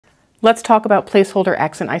Let's talk about Placeholder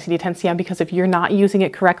X in ICD-10-CM because if you're not using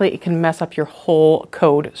it correctly, it can mess up your whole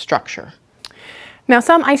code structure. Now,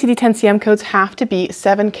 some ICD-10-CM codes have to be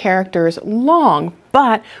 7 characters long,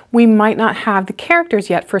 but we might not have the characters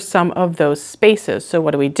yet for some of those spaces. So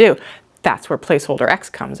what do? That's where Placeholder X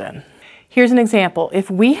comes in. Here's an example. If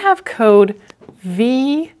we have code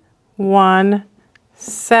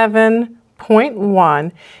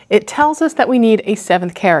V17.1, it tells us that we need a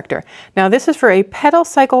 7th character. Now this is for a pedal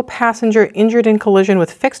cycle passenger injured in collision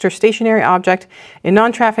with fixed or stationary object in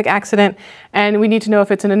non-traffic accident, and we need to know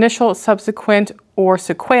if it's an initial, subsequent, or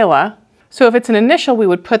sequela. So if it's an initial, we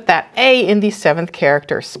would put that A in the 7th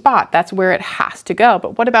character spot. That's where it has to go.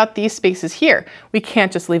 But what about these spaces here? We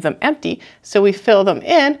can't just leave them empty, so we fill them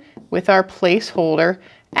in with our placeholder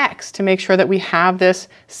X to make sure that we have this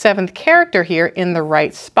 7th character here in the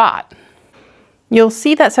right spot. You'll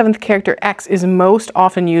see that 7th character X is most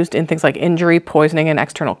often used in things like injury, poisoning, and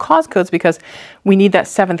external cause codes because we need that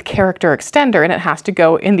 7th character extender and it has to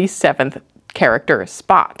go in the 7th character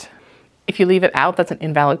spot. If you leave it out, that's an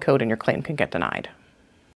invalid code and your claim can get denied.